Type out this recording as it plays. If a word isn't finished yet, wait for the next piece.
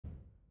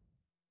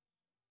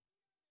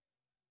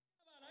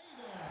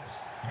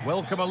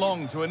Welcome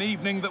along to an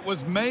evening that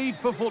was made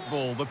for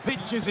football. The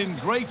pitch is in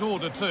great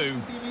order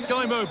too.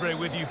 Guy Mowbray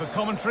with you for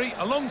commentary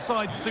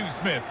alongside Sue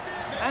Smith.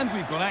 And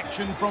we've got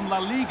action from La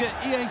Liga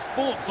EA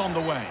Sports on the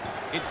way.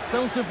 It's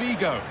Celta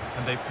Vigo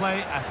and they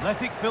play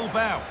Athletic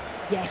Bilbao.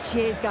 Yeah,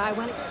 cheers, Guy.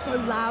 Well, it's so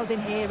loud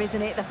in here,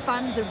 isn't it? The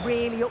fans are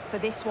really up for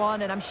this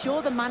one, and I'm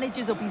sure the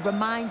managers will be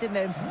reminding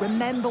them,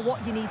 remember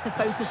what you need to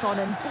focus on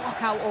and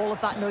block out all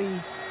of that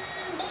noise.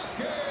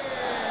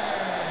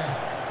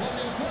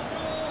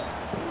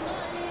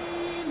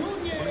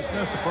 Well, it's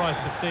no surprise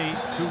to see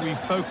who we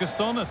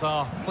focused on as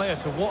our player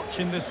to watch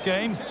in this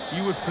game.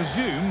 You would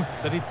presume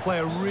that he'd play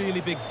a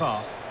really big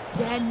part.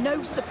 Yeah,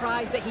 no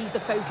surprise that he's the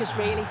focus,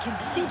 really,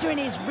 considering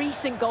his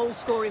recent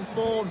goal-scoring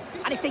form.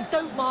 And if they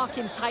don't mark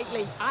him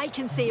tightly, I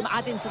can see him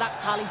adding to that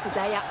tally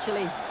today,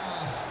 actually.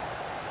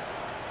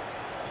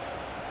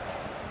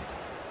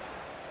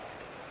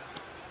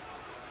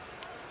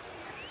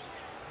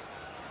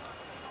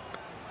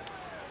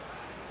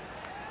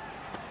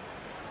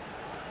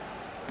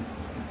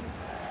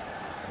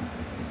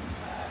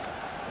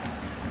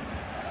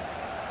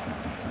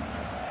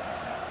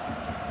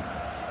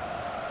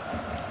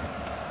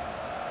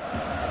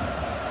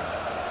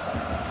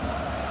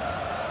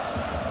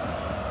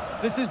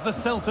 This is the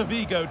Celta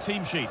Vigo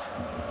team sheet.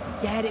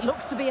 Yeah, it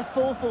looks to be a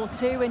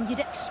 4-4-2, and you'd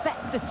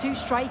expect the two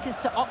strikers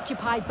to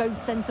occupy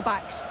both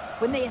centre-backs.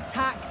 When they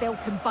attack, they'll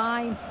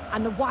combine,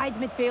 and the wide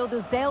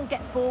midfielders, they'll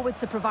get forward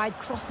to provide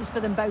crosses for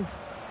them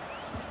both.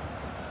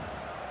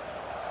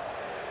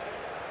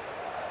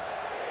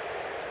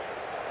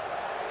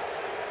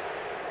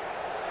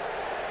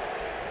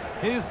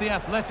 Here's the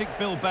Athletic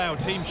Bilbao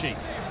team sheet.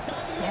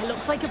 Yeah, it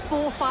looks like a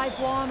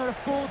 4-5-1 or a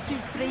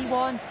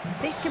 4-2-3-1.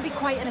 This can be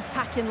quite an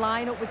attacking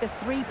lineup with the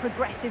three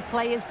progressive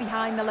players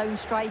behind the lone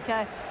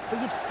striker,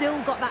 but you've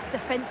still got that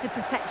defensive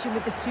protection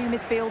with the two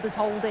midfielders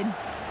holding.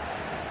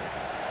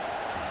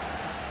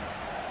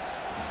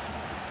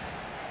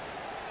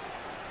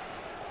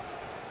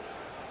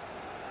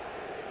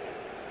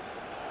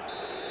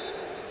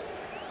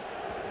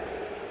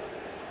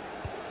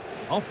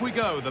 Off we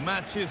go, the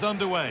match is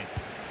underway.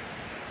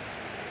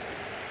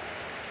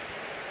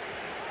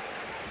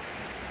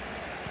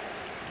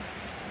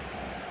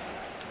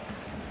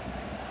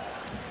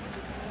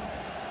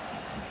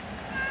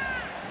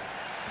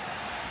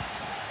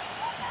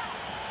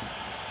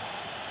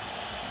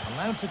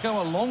 Allowed to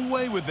go a long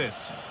way with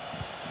this.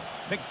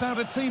 Picks out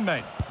a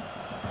teammate.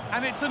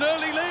 And it's an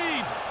early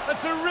lead. A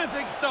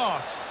terrific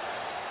start.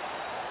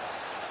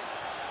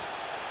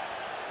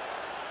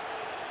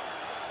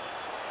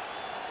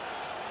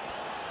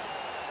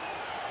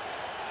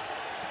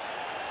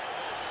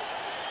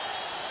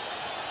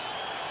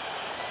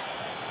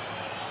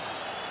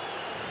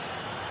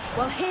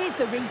 Well, here's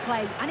the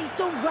replay, and he's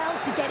done well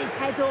to get his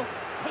head up,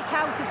 pick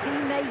out a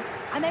teammate,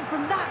 and then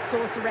from that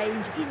sort of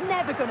range, he's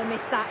never going to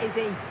miss that, is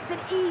he? It's an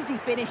easy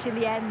finish in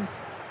the end.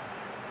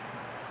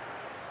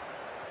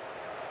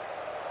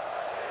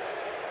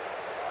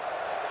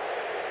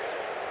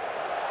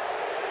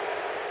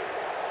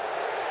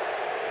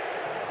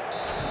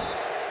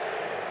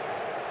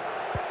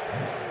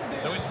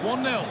 So it's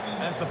 1-0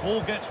 as the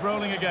ball gets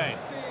rolling again.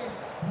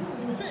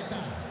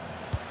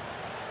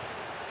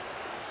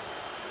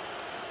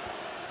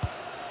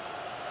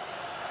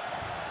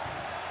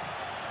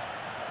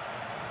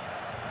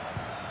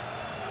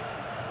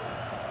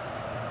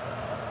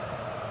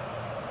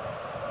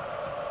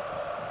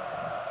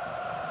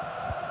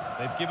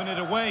 They've given it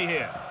away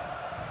here.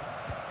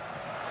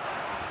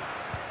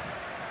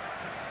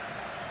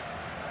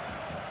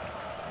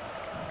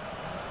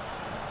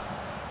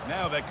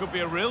 Now there could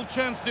be a real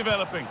chance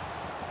developing.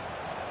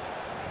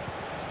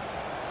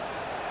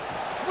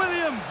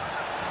 Williams!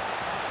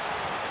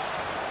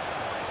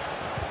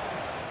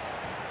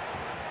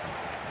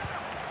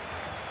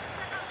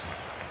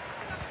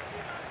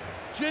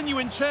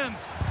 Genuine chance.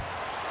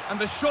 And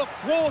the shot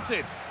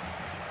thwarted.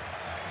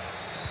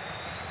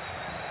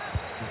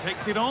 He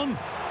takes it on,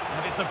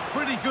 and it's a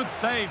pretty good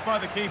save by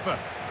the keeper.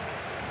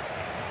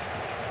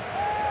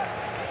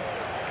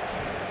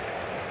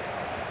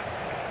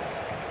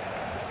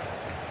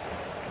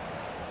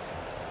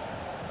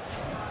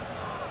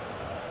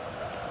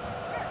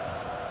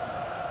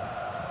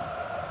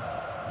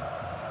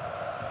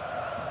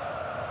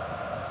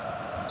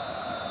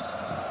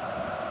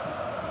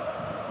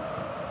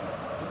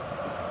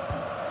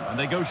 And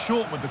they go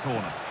short with the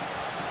corner.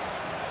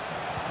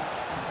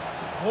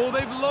 Oh,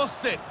 they've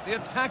lost it. The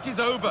attack is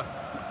over.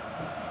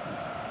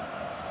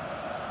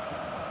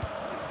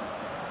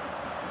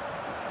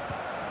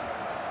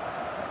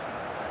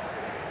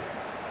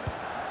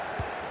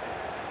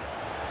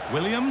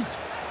 Williams.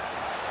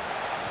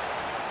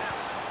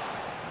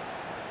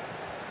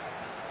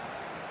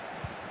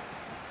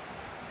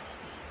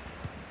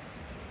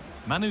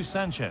 Manu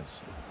Sanchez.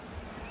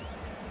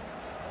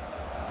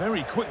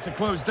 Very quick to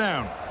close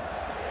down.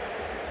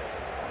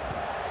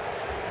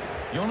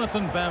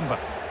 Jonathan Bamba.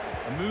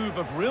 A move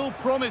of real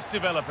promise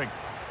developing.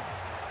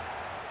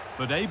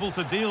 But able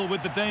to deal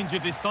with the danger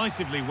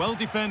decisively, well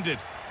defended.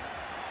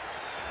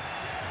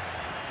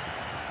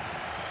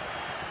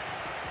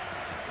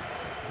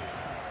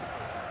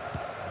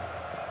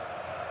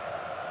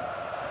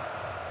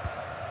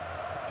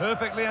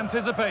 Perfectly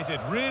anticipated,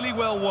 really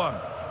well won.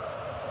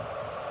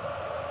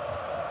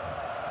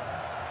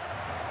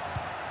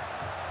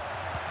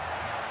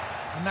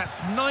 And that's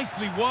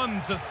nicely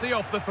won to see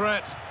off the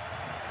threat.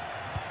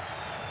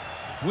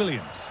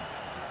 Williams.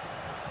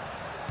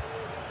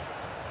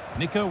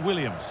 Nico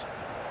Williams.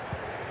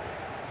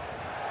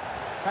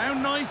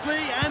 Found nicely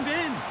and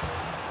in.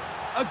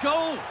 A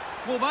goal.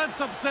 Well,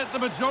 that's upset the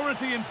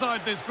majority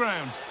inside this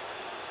ground.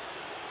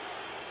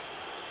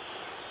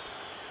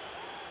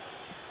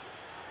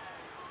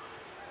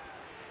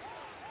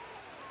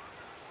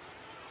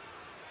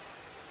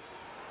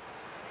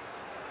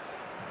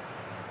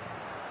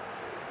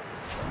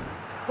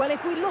 Well,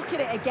 if we look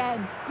at it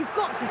again, you've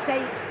got to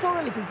say it's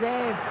thoroughly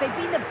deserved. They've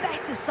been the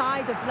better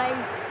side of late,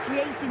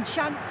 creating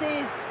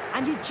chances,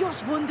 and you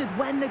just wondered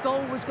when the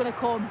goal was going to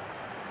come.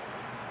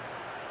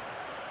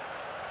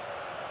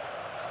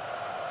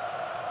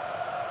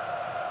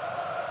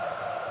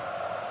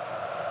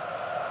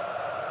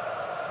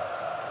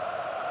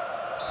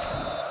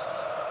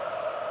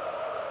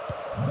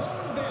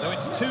 So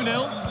it's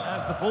 2-0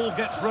 as the ball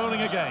gets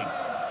rolling again.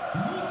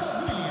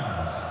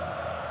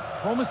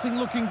 Promising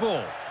looking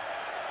ball.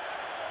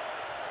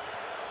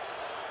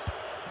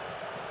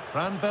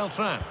 Fran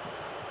Beltran.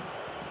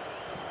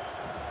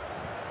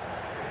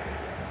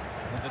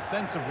 There's a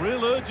sense of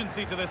real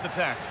urgency to this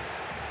attack.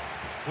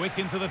 Quick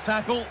into the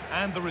tackle,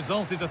 and the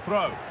result is a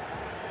throw.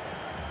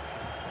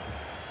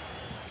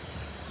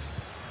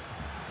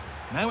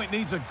 Now it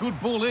needs a good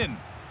ball in.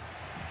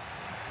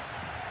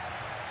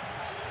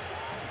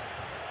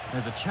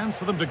 There's a chance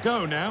for them to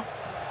go now.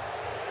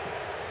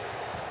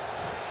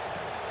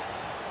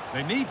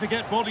 They need to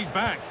get bodies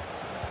back.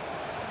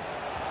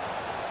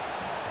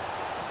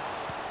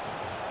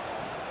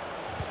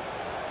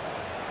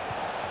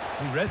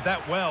 He read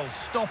that well,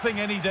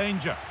 stopping any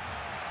danger.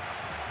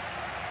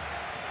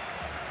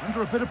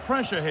 Under a bit of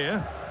pressure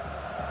here.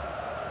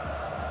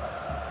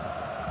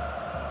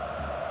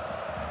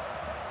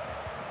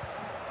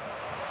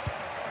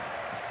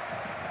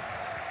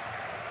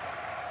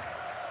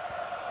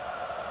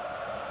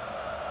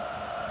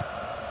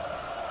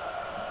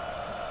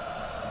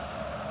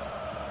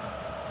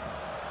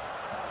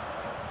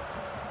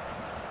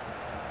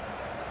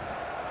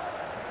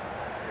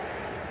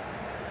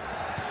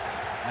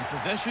 And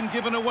possession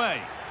given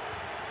away.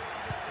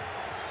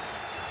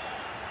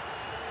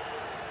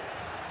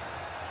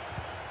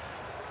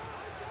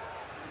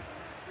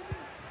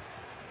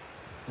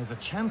 There's a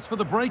chance for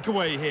the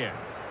breakaway here.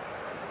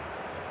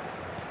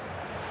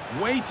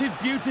 Weighted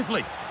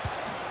beautifully.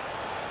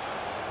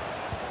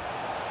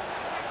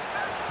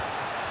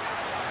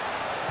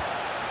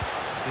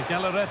 De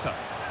Galarreta.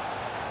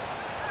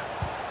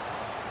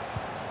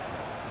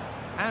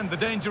 And the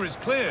danger is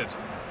cleared.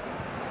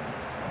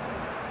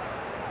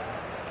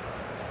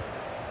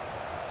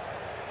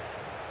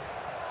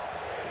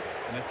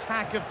 An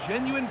attack of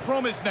genuine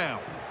promise now.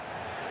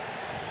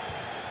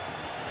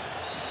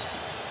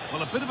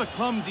 Well, a bit of a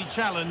clumsy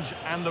challenge,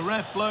 and the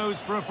ref blows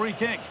for a free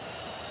kick.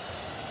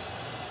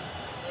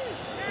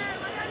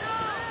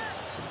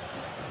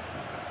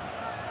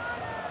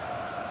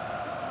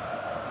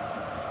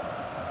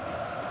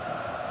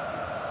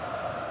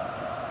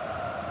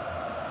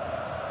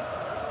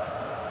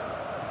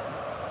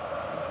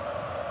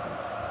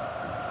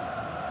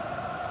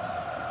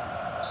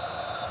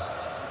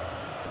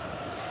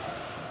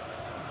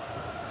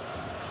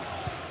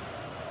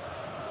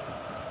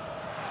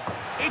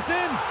 It's in,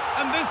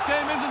 and this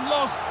game isn't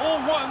lost or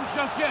won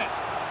just yet.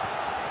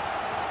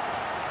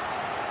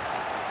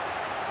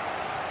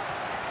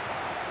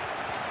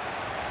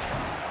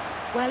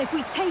 Well, if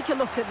we take a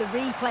look at the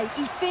replay,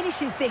 he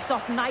finishes this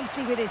off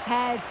nicely with his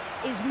head.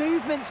 His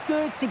movement's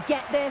good to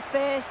get there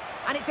first,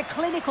 and it's a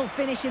clinical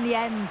finish in the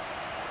end.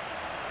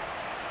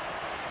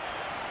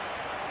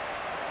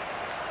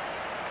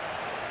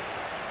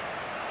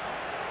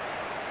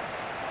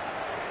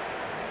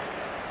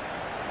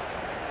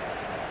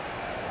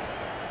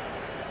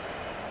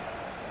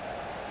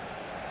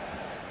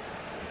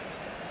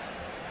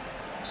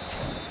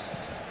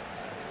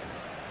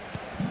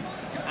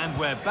 And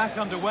we're back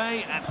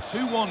underway at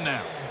 2-1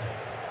 now.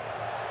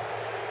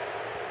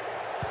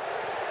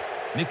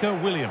 Nico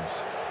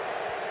Williams.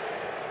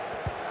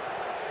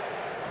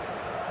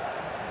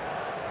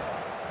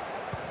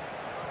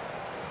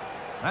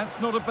 That's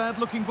not a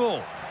bad-looking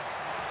ball.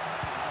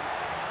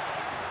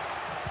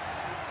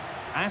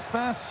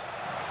 Aspas.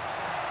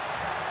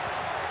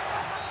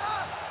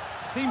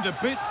 Seemed a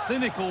bit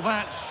cynical,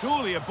 that.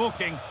 Surely a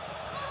booking.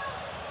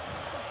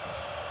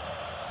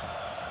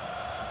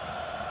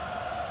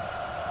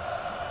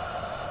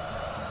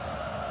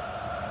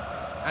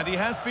 And he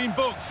has been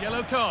booked,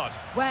 yellow card.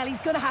 Well, he's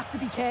going to have to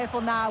be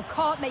careful now.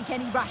 Can't make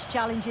any rash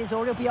challenges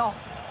or he'll be off.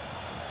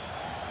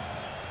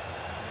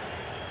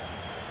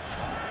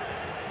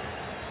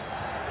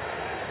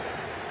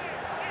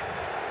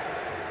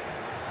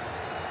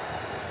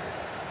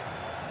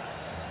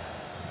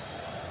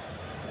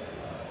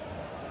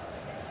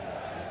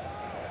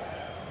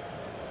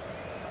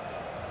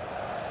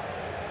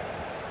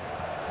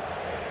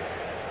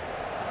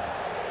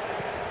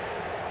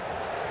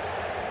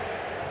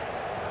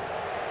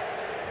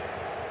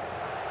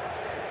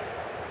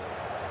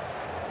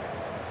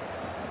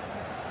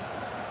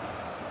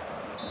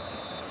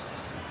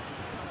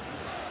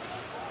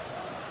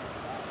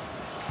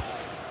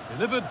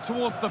 Delivered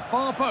towards the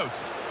far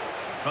post.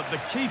 But the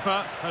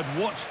keeper had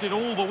watched it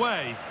all the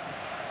way.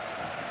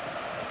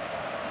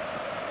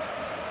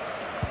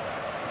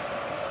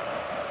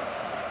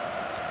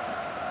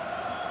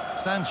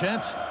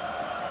 Sanchez.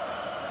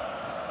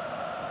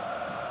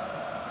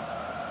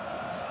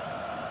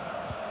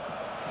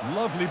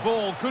 Lovely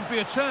ball, could be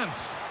a chance.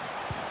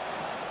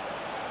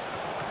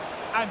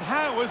 And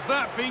how has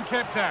that been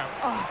kept out?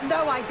 Oh,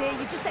 no idea.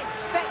 You just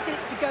expected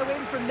it to go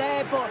in from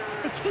there, but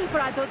the keeper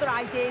had other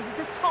ideas.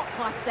 It's a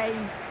top-class save.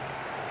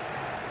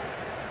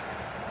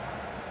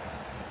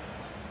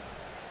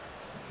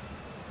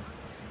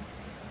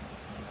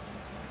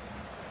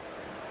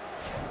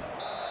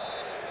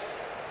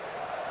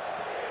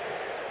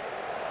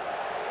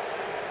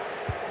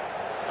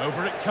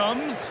 Over it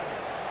comes.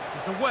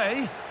 It's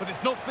away, but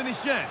it's not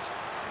finished yet.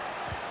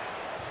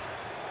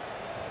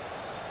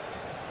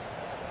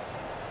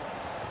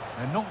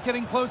 They're not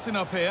getting close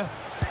enough here.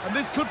 And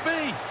this could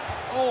be.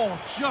 Oh,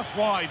 just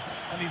wide.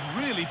 And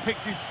he's really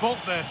picked his spot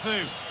there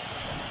too.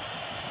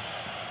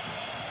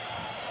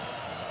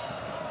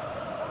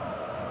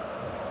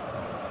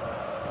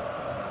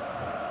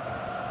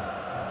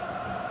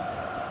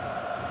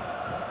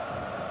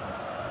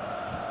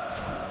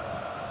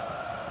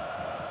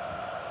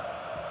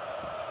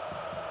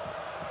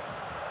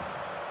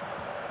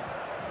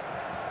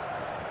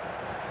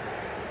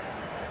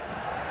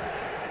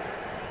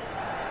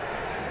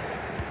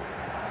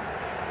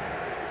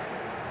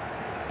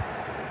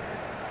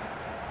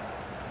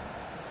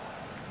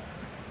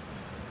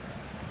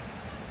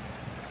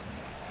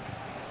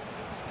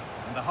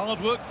 And the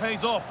hard work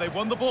pays off. They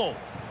won the ball.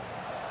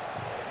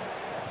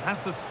 Has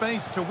the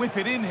space to whip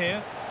it in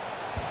here.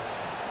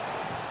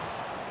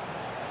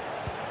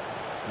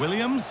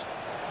 Williams.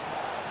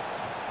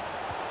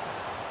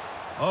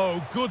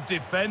 Oh, good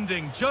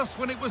defending, just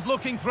when it was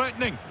looking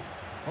threatening.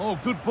 Oh,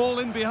 good ball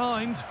in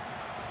behind.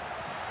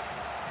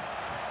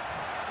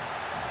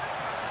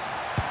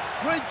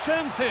 Great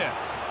chance here.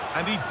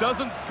 And he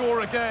doesn't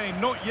score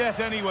again, not yet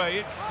anyway,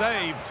 it's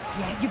saved.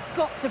 Yeah, you've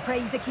got to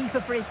praise the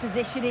keeper for his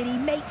positioning. He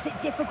makes it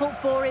difficult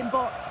for him,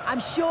 but I'm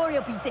sure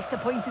he'll be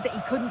disappointed that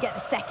he couldn't get the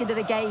second of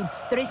the game.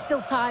 There is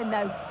still time,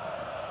 though.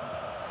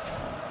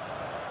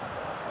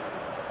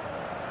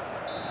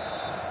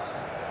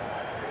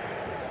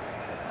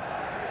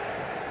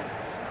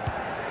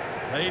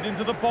 Played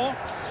into the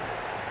box.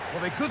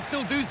 Well, they could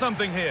still do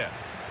something here.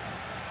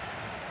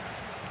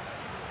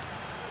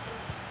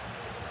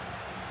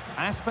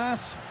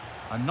 Aspas,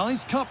 a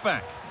nice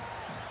cutback.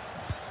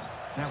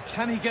 Now,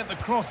 can he get the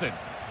cross in?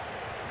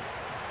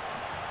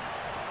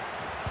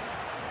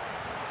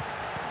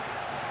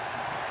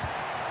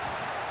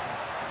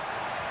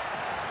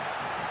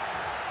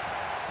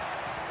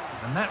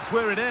 And that's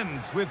where it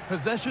ends, with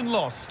possession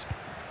lost.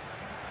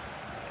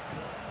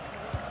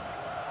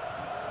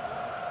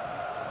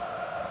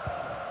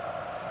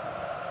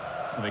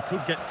 Well, they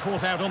could get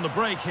caught out on the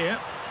break here.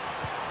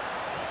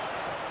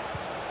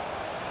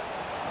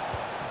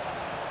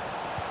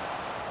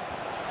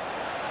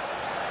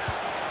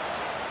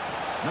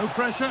 No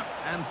pressure,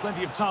 and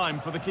plenty of time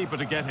for the keeper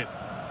to get it.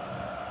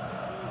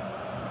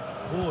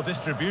 Poor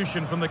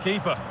distribution from the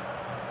keeper.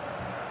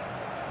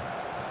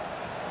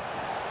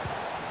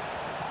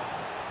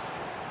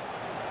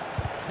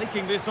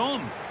 Taking this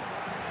on.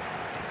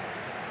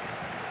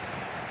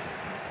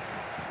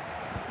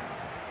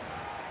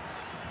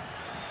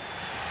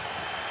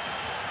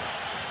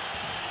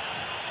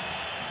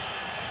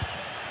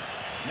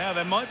 Now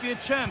there might be a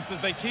chance as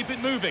they keep it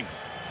moving.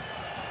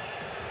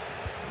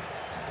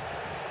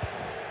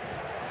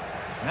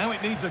 Now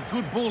it needs a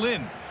good ball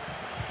in.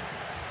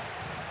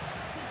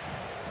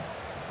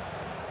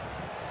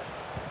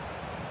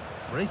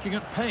 Breaking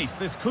at pace,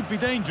 this could be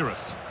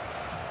dangerous.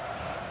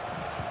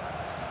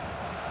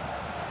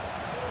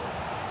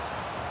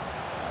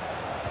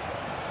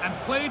 And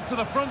played to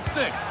the front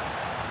stick.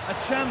 A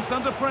chance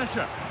under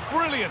pressure.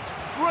 Brilliant.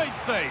 Great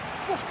save.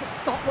 What a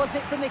stop, wasn't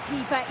it, from the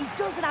keeper? He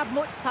doesn't have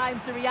much time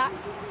to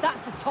react.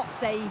 That's a top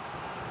save.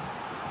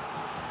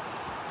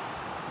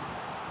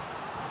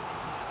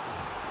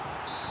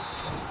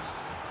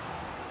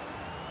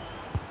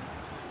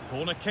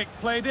 Corner kick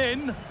played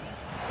in.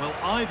 Well,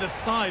 either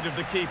side of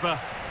the keeper,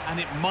 and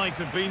it might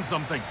have been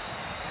something.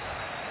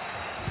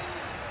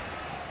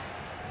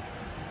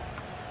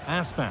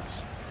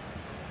 Aspas.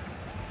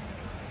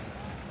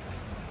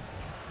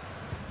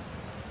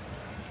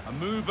 A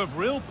move of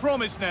real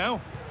promise now.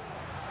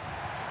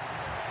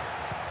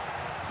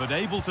 But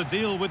able to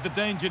deal with the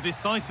danger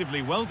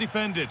decisively, well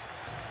defended.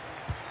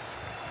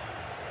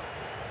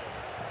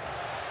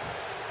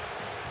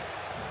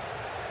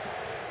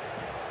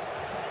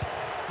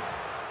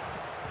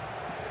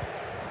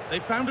 They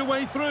found a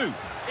way through.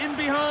 In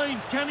behind,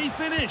 can he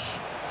finish?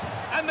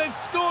 And they've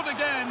scored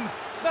again.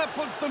 That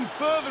puts them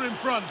further in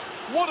front.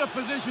 What a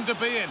position to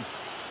be in.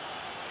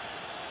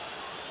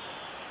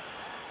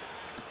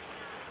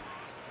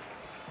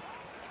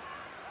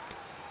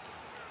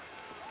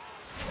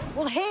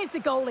 Well, here's the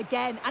goal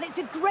again, and it's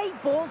a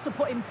great ball to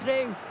put him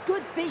through.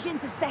 Good vision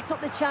to set up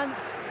the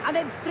chance, and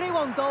then through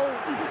on goal,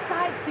 he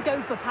decides to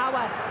go for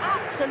power.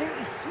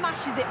 Absolutely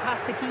smashes it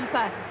past the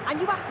keeper, and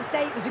you have to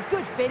say it was a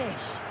good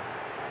finish.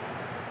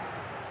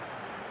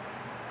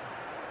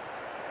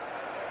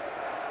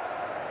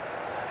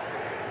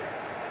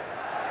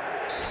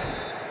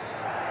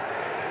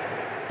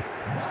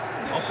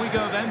 Off we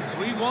go then,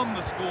 3-1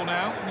 the score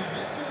now.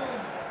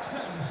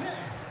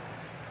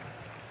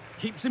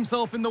 Keeps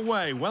himself in the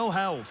way, well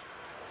held.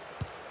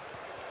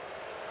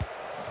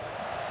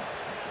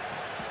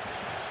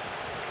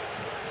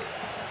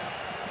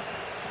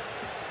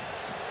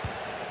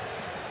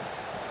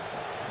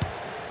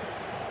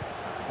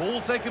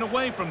 Ball taken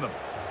away from them.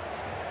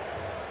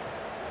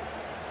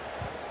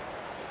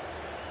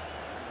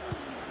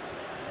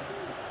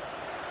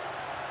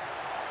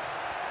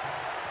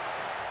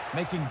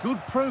 Making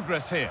good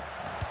progress here.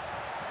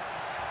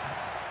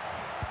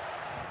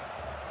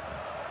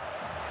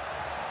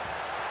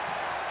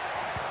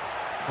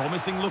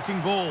 Promising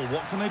looking ball.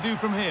 What can they do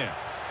from here?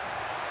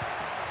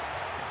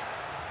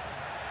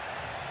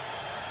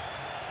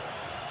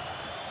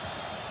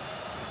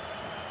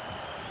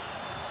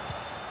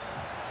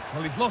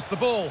 Well, he's lost the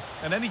ball,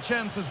 and any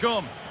chance has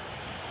gone.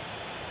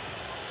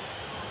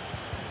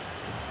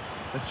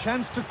 The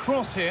chance to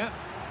cross here.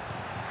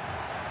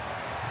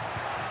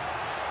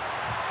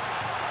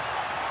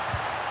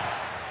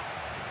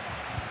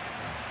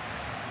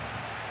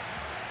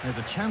 There's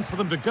a chance for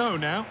them to go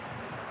now.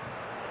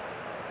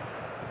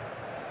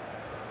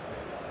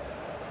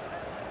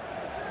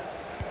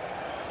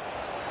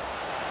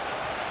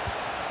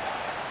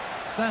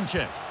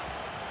 Sanchez.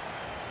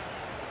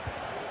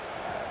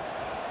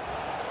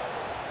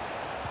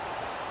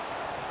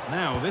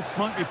 Now, this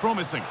might be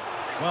promising.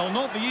 Well,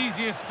 not the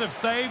easiest of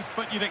saves,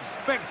 but you'd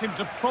expect him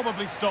to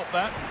probably stop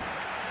that.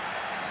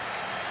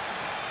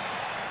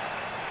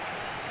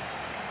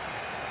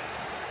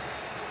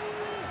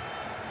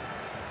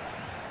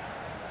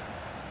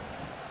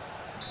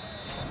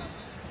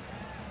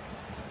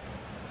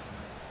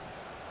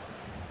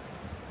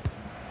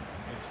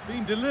 It's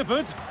been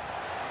delivered.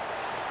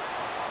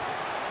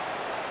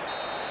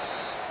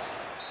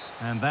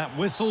 And that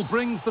whistle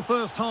brings the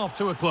first half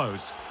to a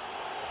close.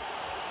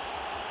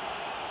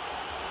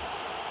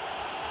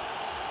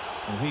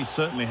 Well, he's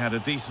certainly had a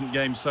decent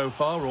game so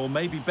far, or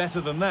maybe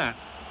better than that.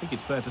 I think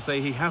it's fair to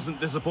say he hasn't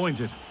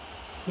disappointed.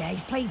 Yeah,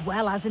 he's played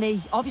well, hasn't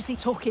he? Obviously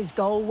took his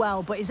goal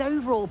well, but his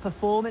overall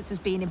performance has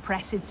been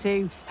impressive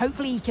too.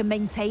 Hopefully he can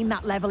maintain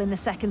that level in the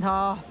second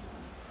half.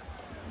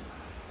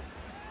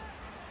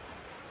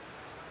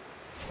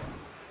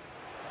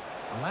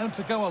 Allowed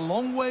to go a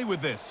long way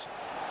with this.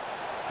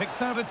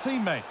 Picks out a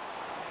teammate.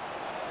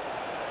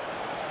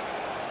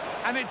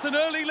 And it's an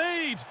early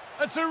lead.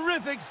 A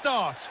terrific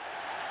start.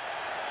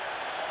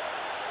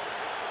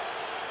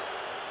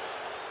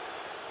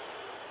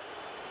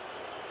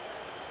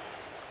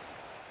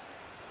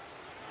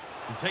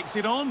 He takes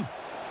it on.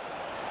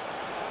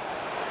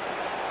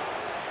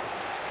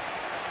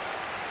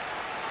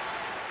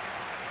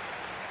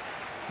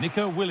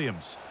 Nico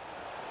Williams.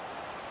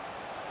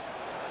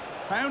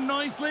 Found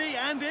nicely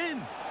and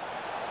in.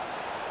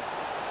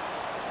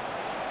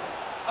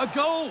 A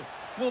goal!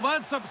 Well,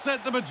 that's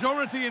upset the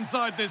majority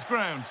inside this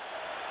ground.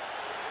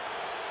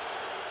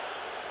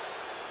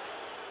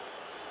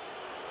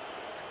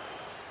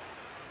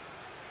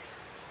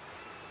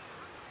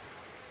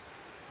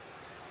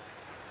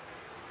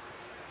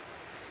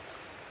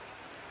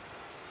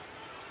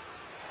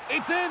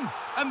 It's in!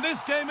 And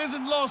this game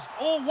isn't lost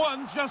or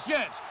won just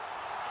yet.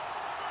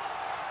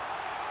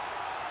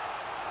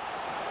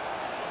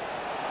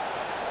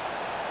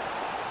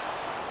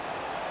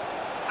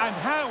 And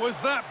how has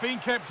that been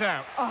kept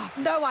out? Oh,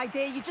 no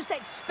idea. You just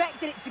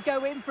expected it to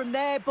go in from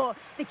there, but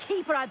the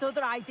keeper had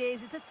other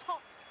ideas. It's a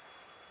top...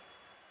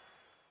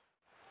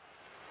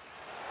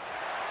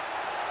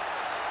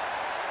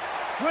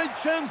 Great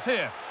chance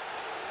here.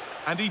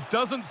 And he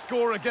doesn't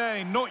score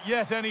again. Not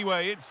yet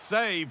anyway. It's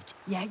saved.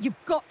 Yeah,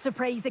 you've got to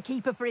praise the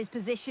keeper for his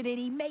positioning.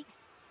 He makes...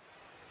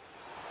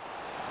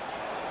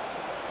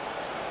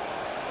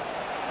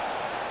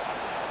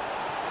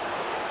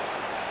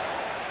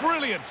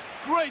 Brilliant.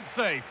 Great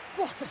save.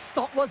 What a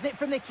stop, wasn't it,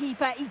 from the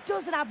keeper? He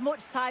doesn't have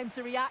much time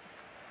to react.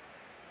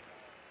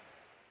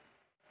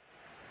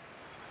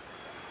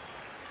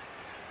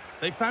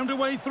 They found a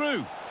way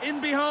through.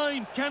 In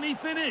behind. Can he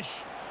finish?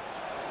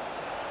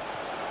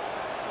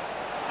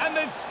 And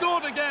they've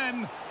scored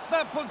again.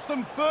 That puts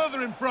them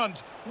further in front.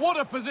 What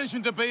a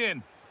position to be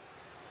in.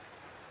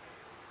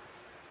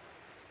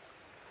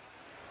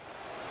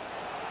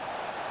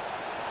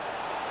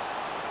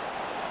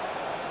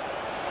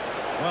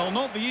 Well,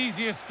 not the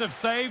easiest of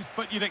saves,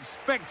 but you'd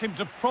expect him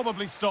to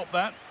probably stop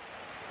that.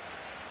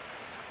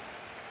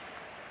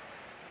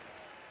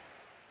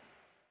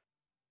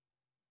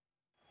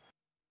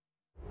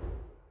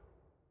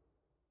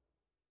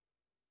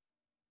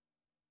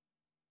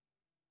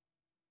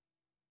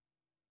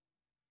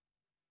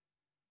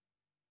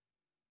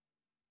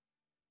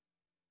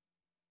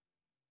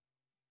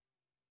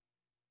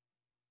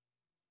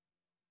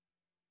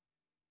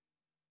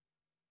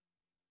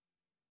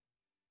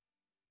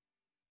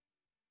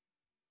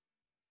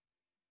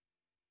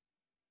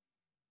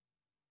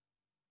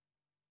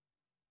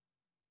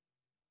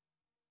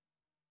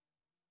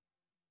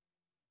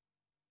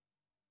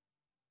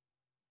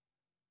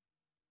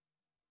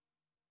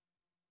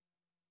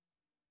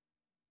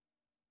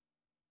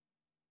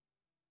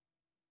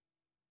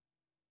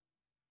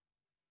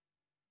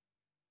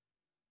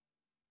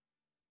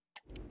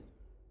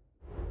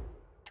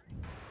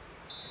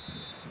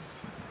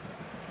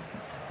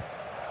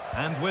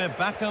 And we're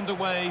back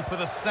underway for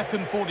the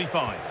second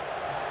 45.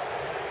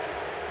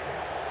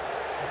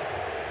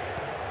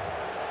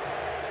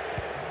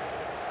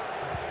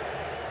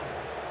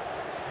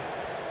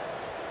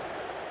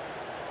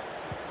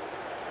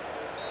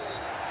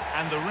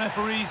 And the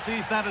referee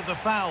sees that as a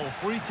foul.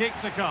 Free kick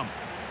to come.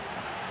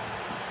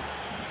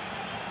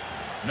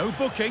 No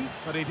booking,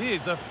 but it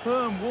is a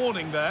firm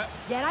warning there.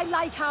 Yeah, I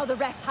like how the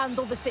refs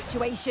handled the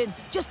situation.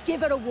 Just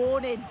give it a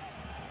warning.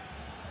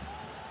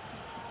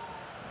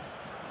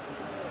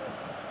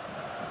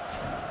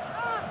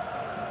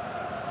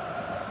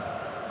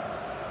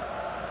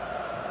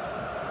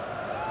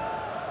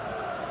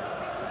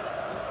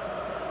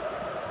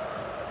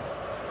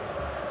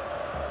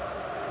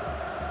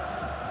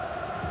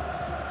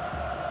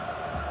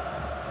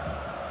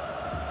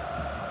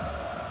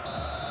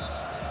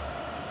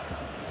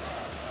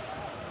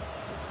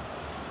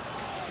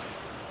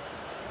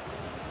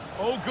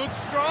 Oh, good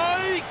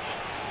strike!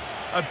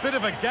 A bit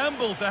of a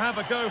gamble to have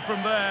a go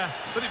from there,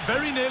 but it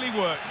very nearly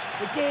worked.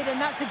 It did, and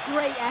that's a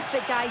great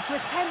effort, Guy, to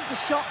attempt the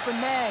shot from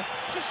there.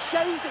 Just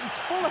shows that he's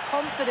full of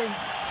confidence,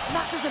 and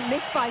that doesn't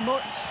miss by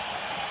much.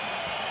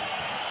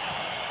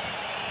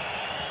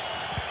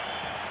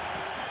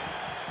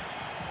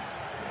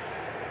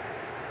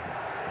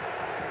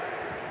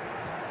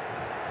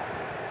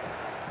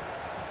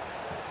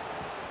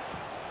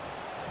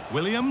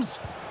 Williams.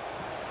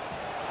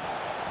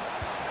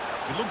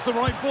 It looks the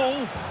right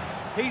ball.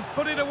 He's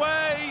put it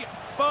away,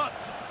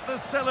 but the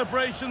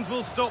celebrations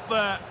will stop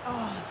there.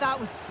 Oh, that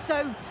was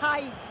so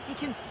tight. You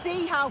can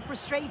see how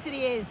frustrated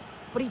he is,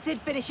 but he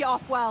did finish it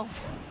off well.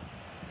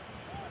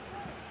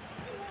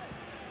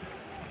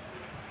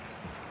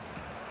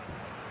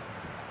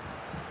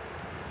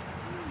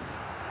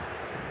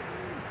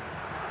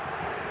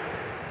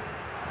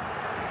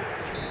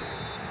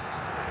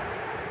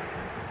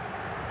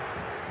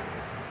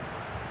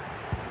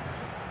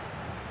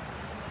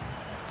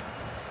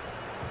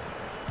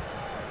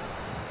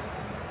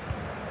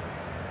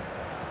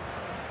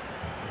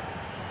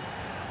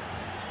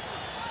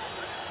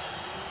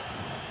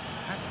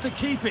 Has to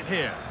keep it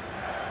here.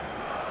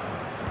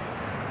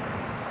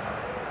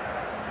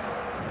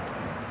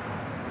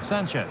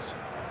 Sanchez.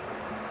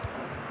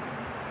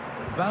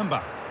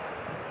 Bamba.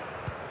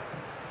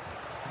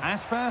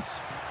 Aspas.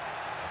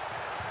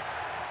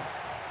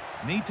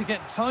 Need to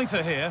get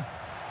tighter here.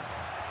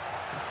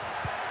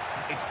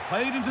 It's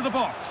played into the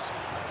box.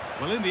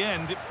 Well, in the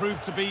end, it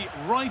proved to be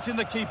right in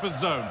the keeper's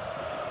zone.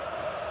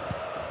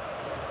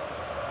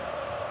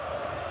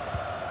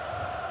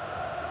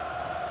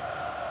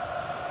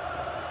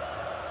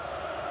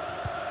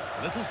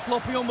 A little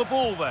sloppy on the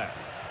ball there.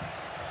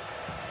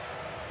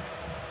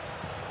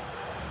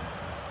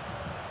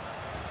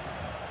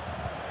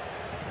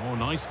 Oh,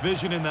 nice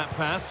vision in that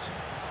pass.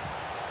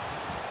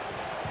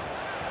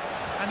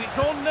 And it's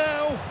on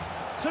now.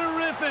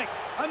 Terrific.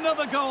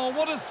 Another goal.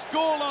 What a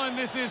scoreline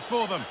this is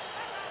for them.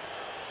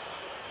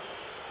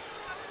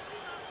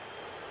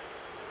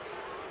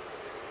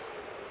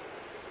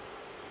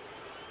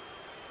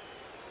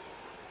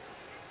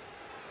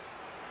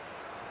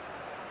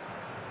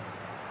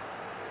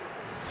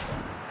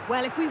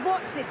 Well, if we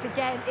watch this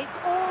again, it's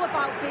all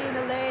about being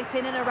alert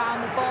in and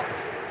around the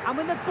box. And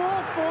when the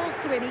ball falls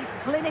to him, he's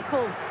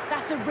clinical.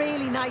 That's a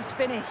really nice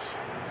finish.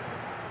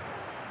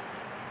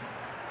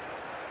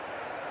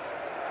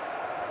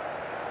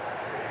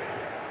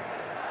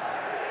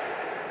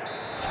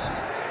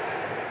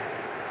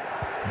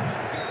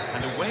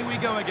 And away we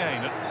go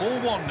again at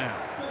 4-1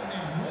 now.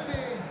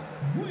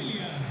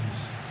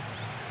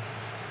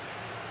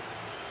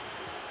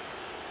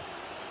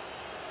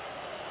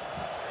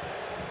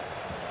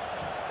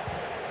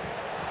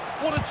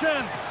 What a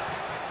chance!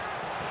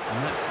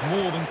 And that's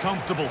more than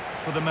comfortable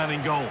for the man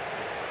in goal.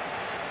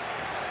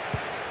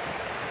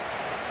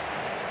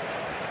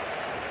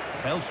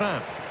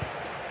 Beltran.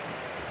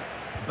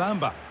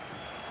 Bamba.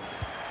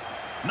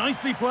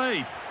 Nicely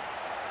played.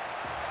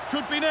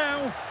 Could be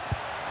now.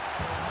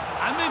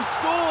 And they've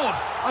scored!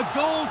 A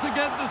goal to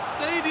get the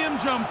stadium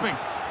jumping.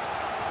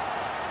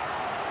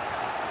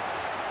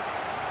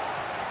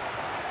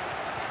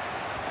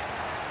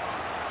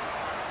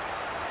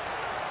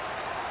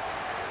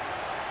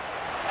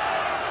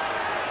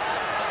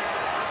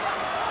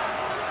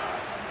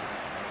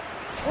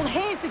 Well,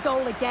 here's the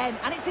goal again,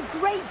 and it's a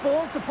great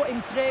ball to put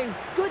him through.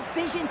 Good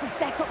vision to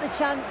set up the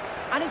chance.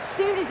 And as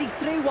soon as he's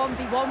through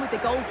 1v1 with the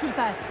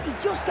goalkeeper, he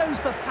just goes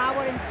for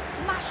power and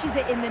smashes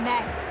it in the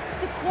net.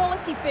 It's a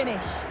quality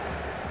finish.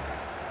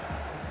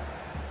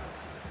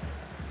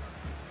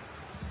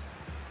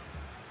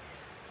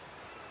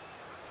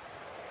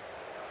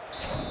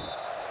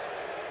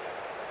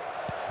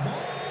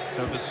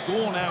 So the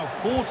score now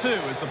 4-2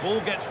 as the ball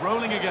gets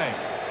rolling again.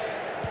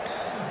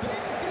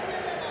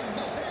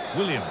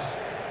 Williams.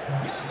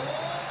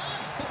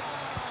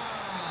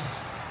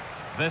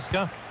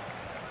 Vesca.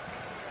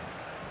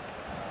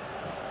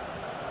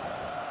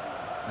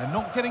 They're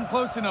not getting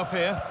close enough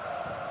here.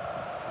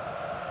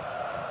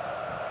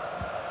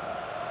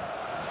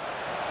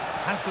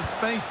 Has the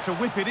space to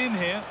whip it in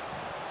here.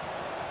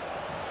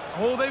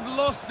 Oh, they've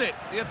lost it.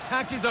 The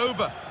attack is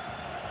over.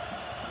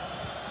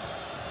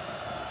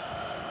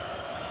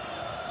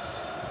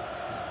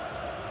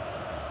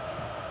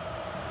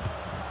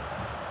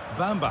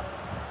 Bamba.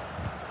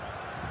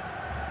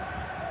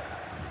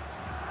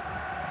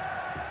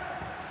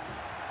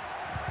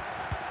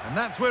 And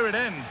that's where it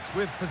ends,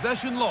 with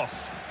possession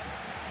lost.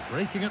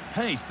 Breaking at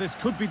pace, this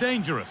could be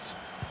dangerous.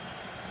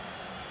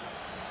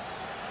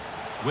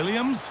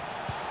 Williams.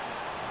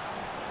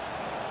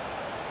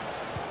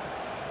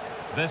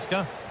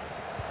 Vesca.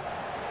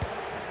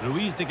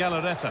 Ruiz de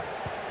Galarreta.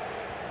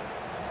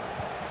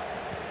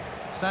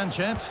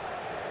 Sanchez.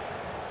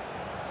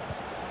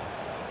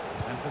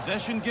 And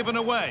possession given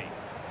away.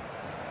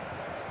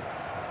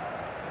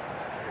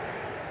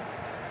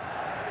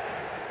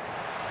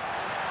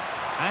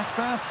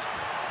 Aspas.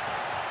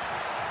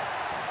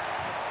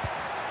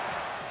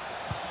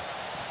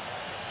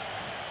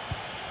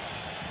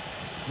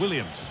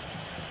 Williams.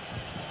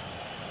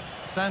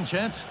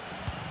 Sanchez.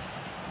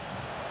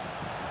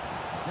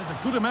 There's a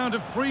good amount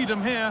of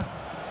freedom here.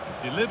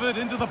 Delivered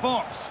into the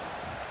box.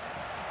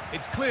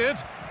 It's cleared,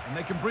 and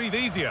they can breathe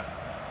easier.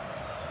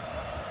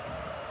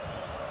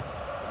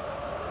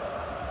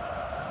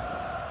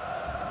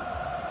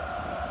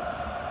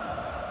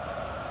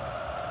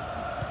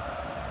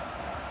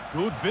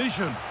 Good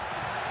vision.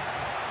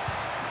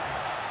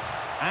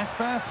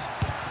 Aspas.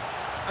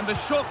 And the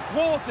shot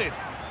thwarted.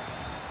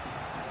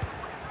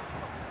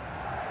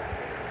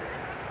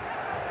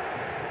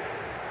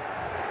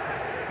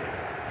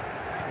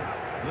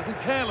 A little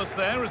careless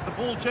there as the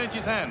ball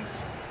changes hands.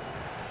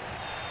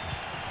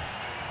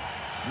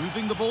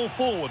 Moving the ball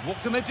forward.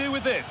 What can they do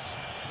with this?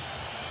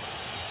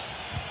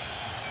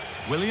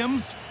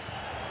 Williams.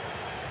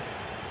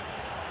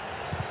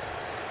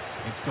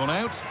 It's gone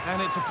out,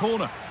 and it's a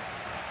corner.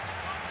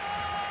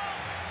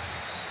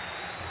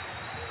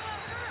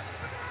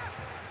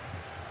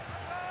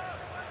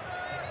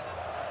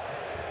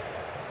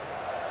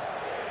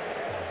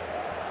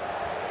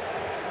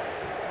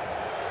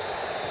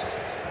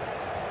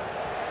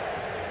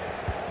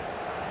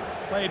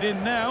 Played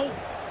in now,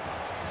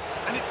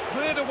 and it's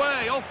cleared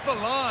away off the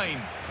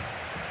line.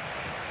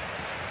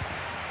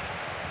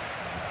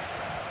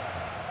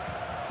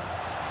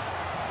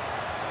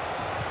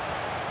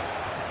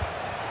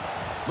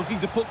 Looking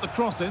to put the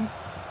cross in.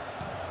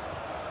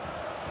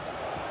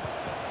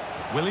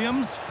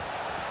 Williams.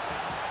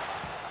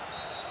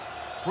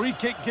 Free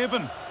kick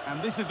given,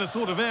 and this is the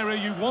sort of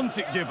area you want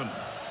it given.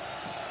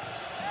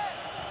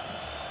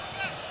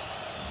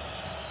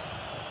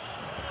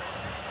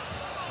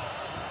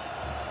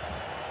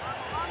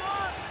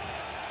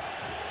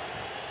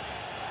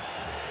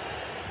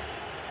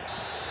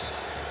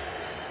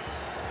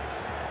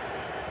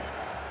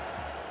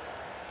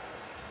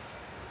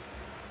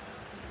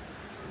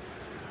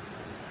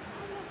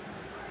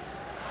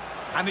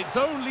 And it's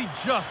only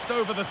just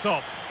over the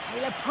top.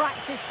 He'll have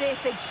practiced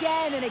this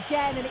again and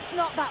again, and it's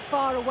not that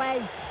far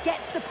away.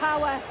 Gets the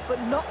power, but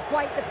not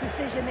quite the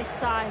precision this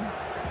time.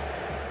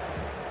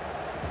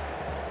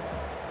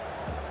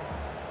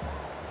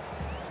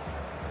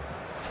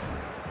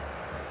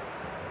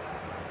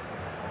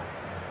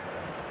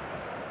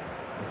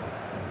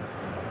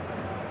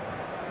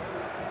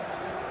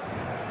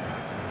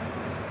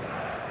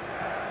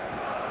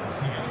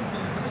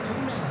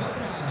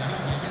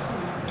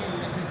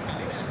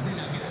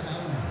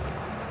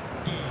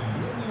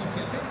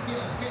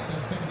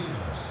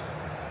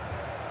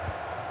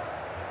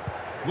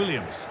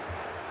 Williams.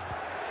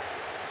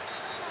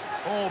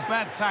 Oh,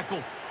 bad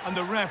tackle, and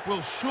the ref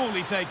will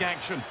surely take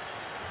action.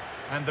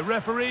 And the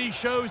referee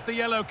shows the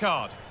yellow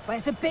card. Well,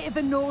 it's a bit of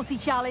a naughty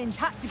challenge,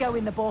 had to go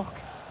in the book.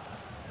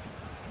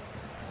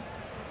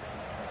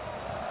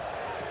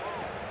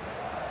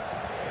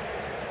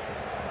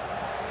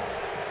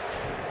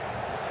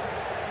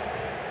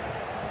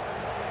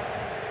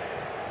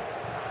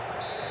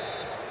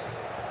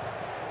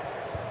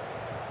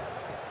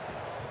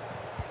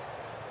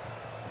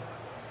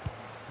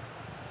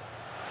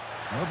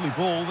 Lovely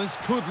ball, this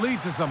could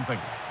lead to something.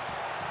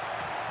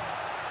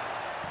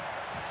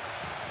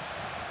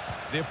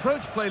 The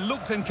approach play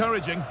looked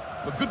encouraging,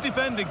 but good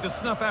defending to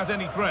snuff out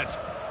any threat.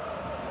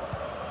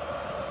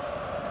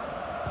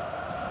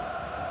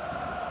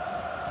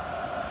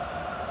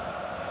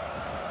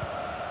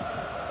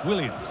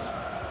 Williams.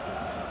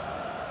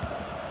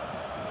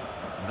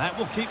 That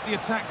will keep the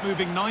attack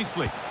moving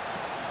nicely.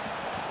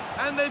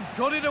 And they've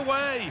got it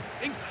away!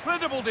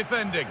 Incredible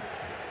defending!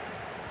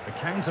 The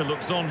counter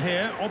looks on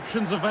here,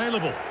 options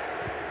available.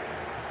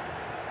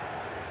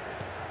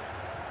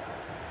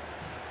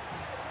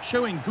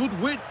 Showing good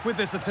width with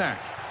this attack.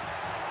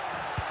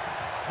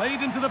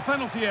 Played into the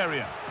penalty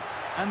area.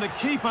 And the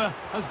keeper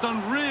has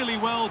done really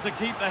well to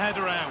keep the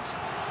header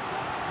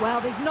out.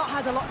 Well, they've not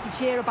had a lot to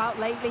cheer about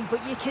lately,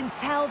 but you can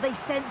tell they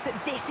sense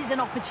that this is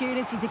an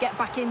opportunity to get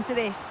back into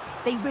this.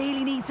 They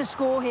really need to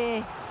score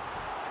here.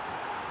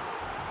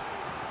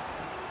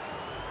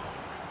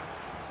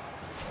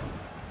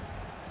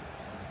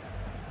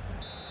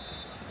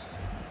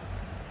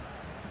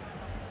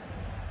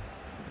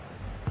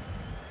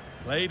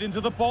 Played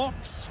into the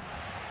box.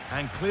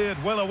 And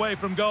cleared well away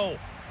from goal.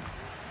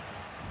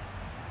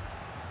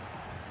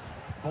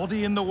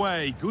 Body in the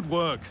way. Good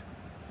work.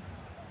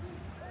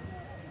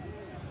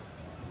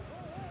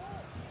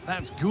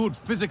 That's good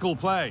physical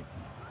play.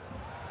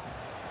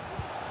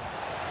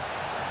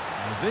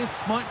 Now this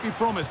might be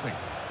promising.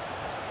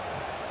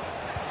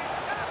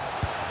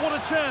 What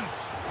a chance!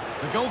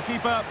 The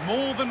goalkeeper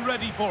more than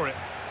ready for it.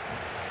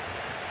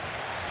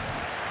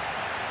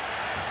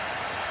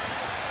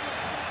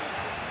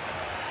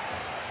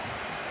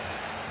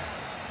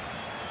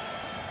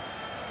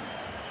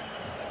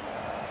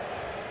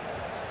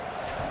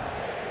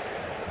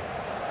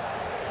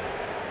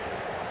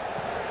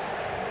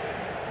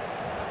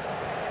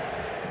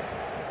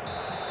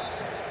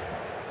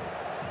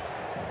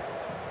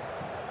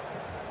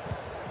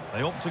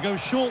 They opt to go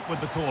short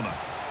with the corner.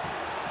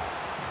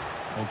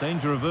 Well,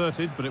 danger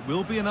averted, but it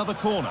will be another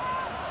corner.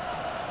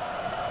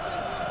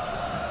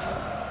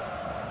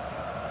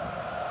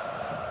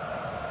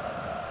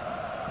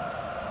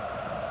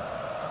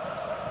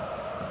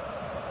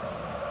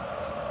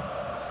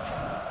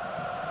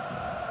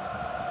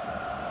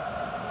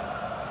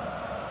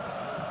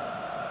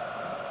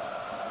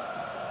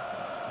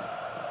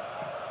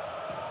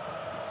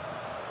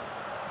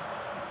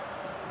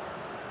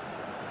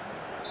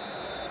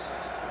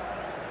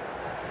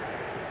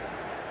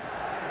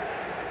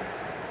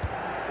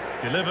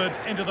 Delivered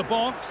into the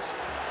box.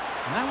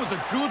 And that was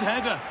a good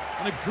header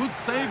and a good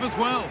save as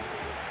well.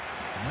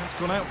 And that's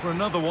gone out for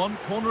another one.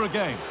 Corner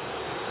again.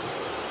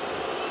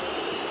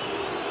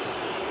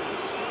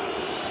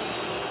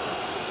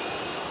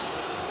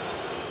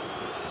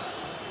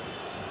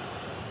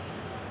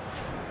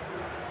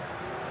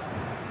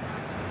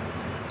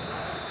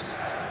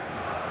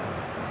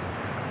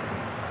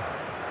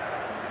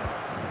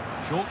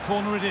 Short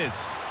corner it is.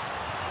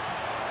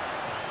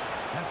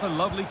 That's a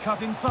lovely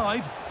cut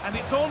inside, and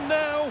it's on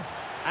now.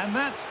 And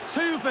that's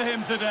 2 for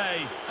him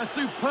today. A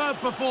superb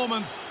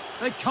performance.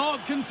 They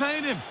can't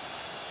contain him.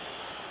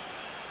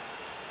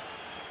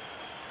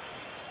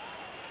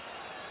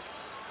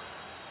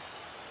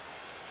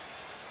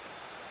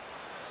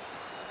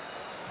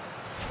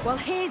 Well,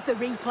 here's the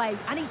replay,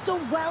 and he's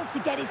done well to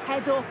get his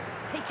head up,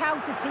 pick out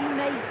a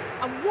teammate,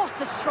 and what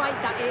a strike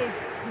that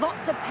is.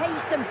 Lots of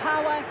pace and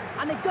power,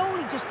 and the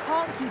goalie just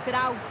can't keep it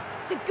out.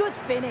 It's a good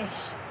finish.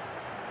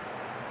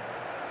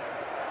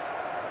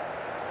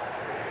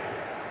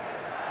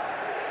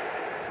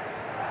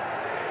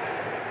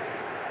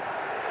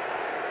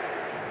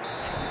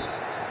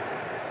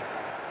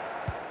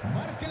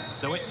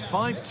 So it's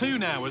 5-2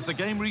 now as the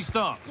game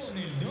restarts.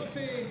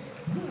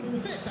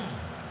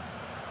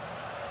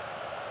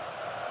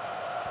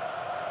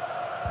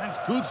 That's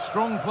good,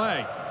 strong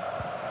play.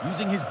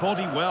 Using his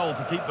body well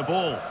to keep the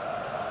ball.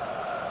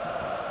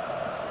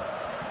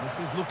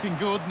 This is looking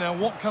good. Now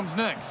what comes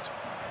next?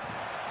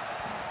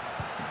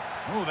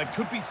 Oh, there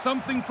could be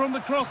something from the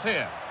cross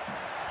here.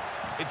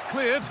 It's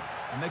cleared,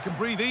 and they can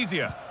breathe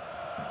easier.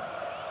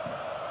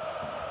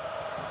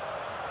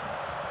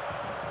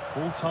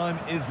 Full time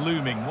is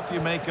looming. What do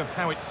you make of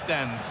how it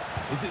stands?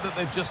 Is it that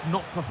they've just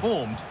not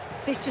performed?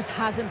 This just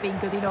hasn't been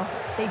good enough.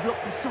 They've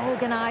looked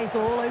disorganised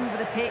all over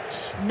the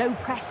pitch. No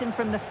pressing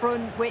from the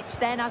front, which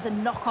then has a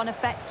knock-on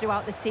effect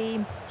throughout the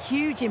team.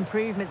 Huge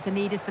improvements are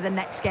needed for the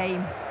next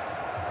game.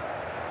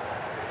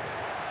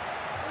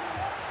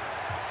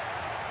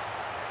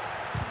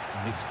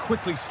 And it's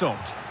quickly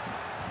stopped.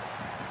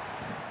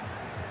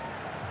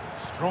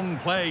 Strong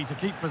play to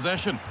keep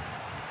possession.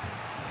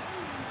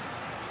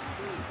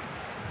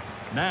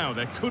 Now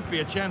there could be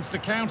a chance to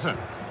counter.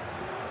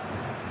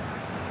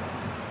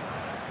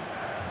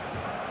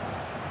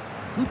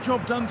 Good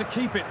job done to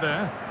keep it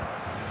there.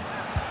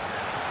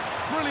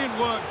 Brilliant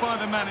work by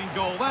the man in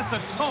goal. That's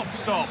a top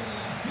stop.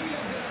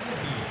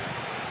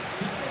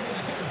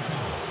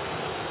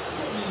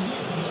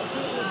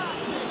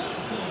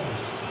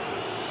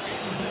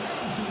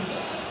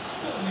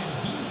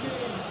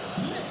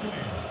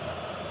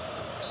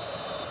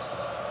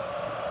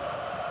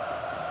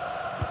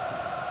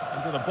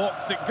 Into the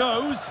box it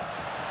goes.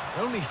 It's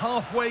only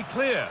halfway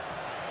clear.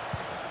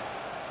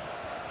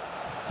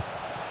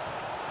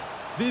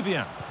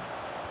 Vivian.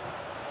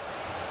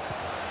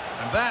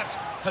 And that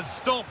has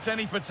stopped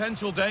any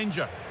potential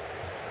danger.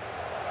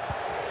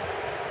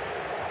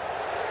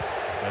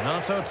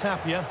 Renato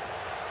Tapia.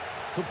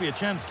 Could be a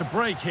chance to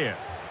break here.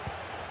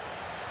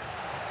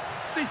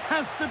 This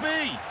has to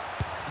be.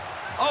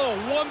 Oh,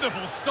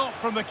 wonderful stop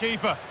from the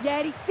keeper.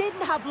 Yeah, he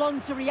didn't have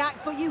long to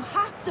react, but you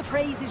have to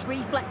praise his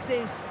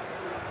reflexes.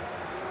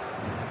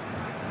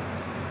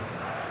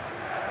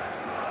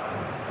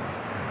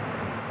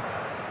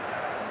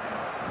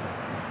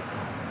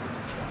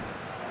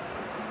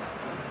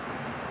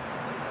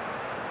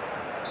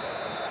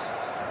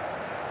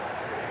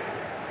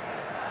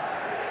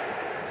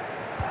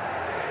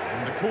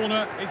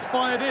 Corner is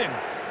fired in,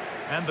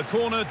 and the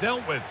corner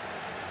dealt with.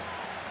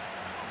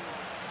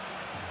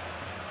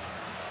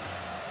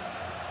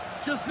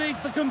 Just needs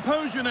the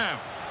composure now.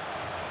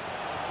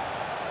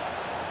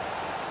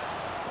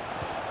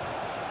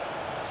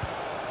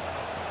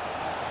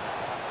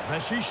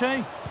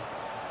 Peshiche.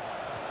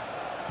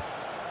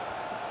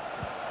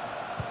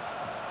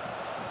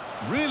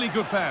 Really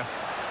good pass.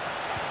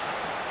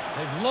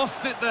 They've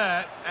lost it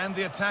there, and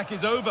the attack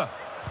is over.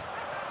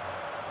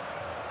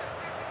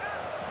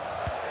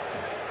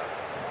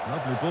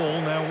 Lovely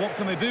ball. Now, what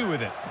can they do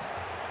with it?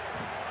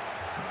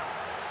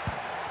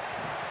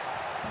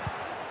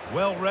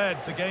 Well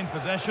read to gain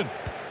possession.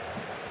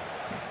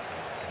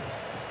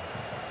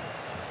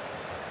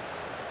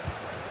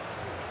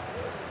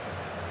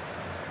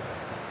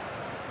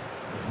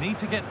 Need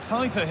to get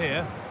tighter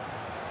here.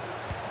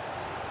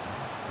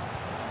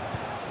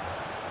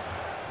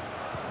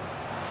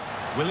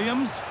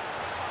 Williams.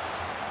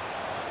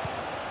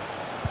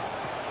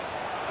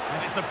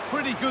 And it's a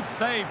pretty good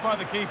save by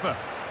the keeper.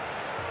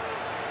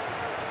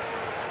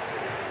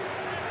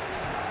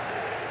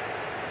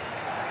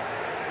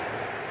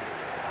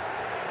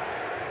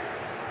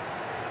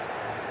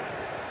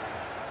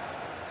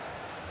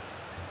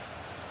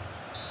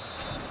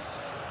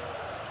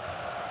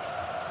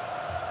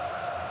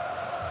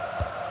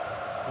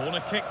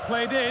 Corner kick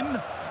played in.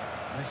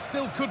 There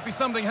still could be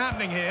something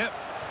happening here.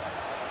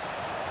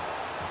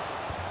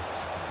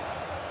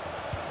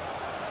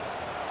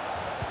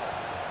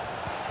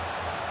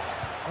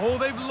 Oh,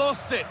 they've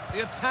lost it.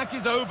 The attack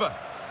is over.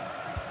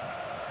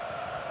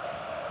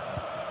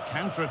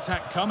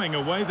 Counter-attack coming.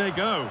 Away they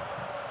go.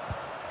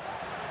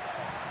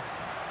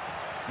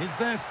 Is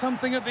there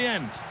something at the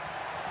end?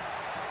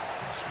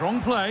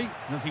 Strong play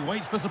as he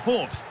waits for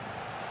support.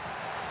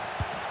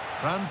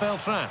 Fran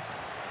Beltran.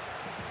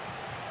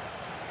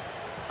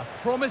 A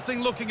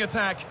promising looking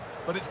attack,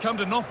 but it's come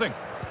to nothing.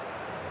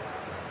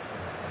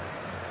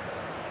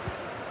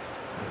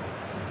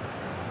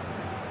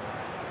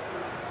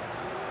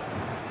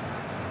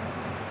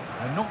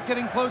 They're not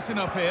getting close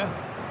enough here.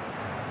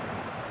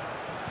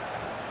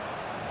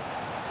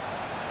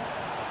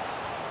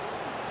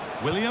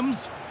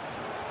 Williams.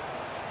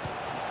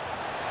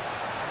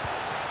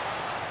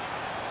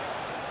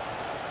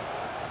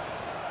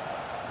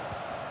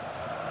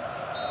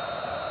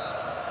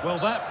 Well,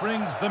 that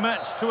brings the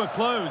match to a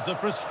close. A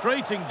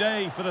frustrating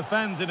day for the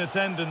fans in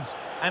attendance,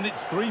 and it's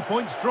 3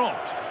 points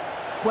dropped.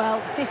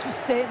 Well, this was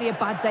certainly a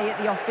bad day at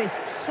the office.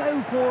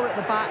 So poor at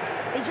the back.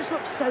 They just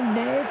looked so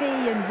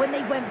nervy, and when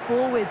they went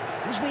forward,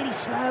 it was really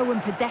slow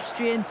and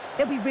pedestrian.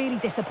 They'll be really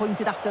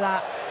disappointed after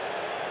that.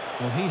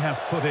 Well, he has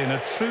put in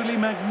a truly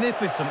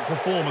magnificent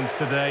performance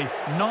today,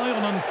 nigh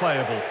on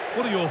unplayable.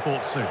 What are your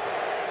thoughts, Sue?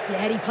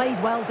 Yeah, he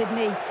played well, didn't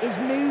he? His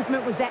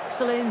movement was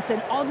excellent,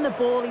 and on the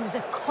ball, he was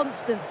a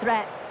constant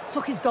threat.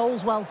 Took his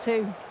goals well,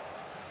 too.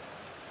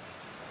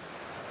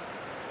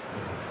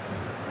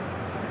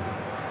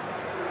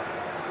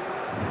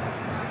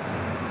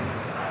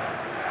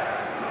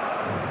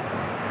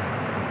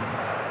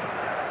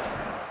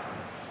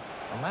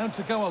 Allowed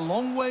to go a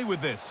long way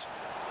with this.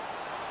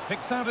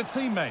 Picks out a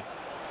teammate.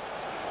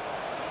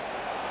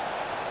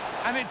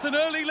 And it's an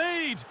early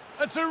lead.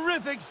 A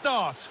terrific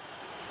start.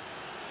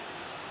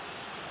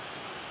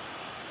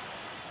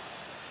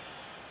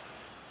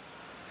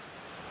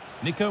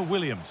 Nico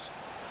Williams.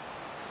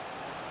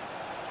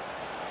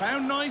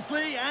 Found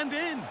nicely and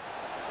in.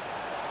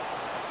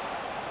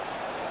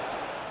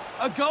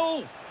 A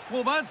goal.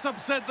 Well, that's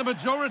upset the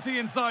majority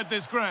inside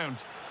this ground.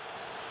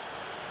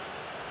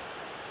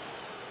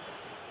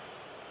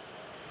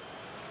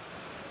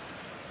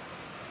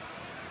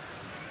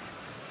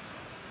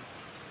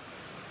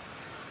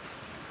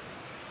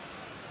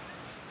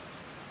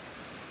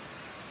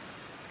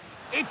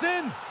 It's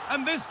in,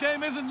 and this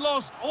game isn't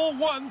lost or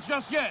won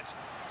just yet.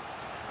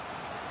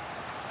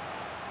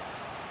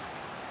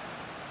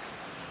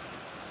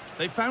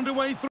 They found a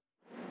way through.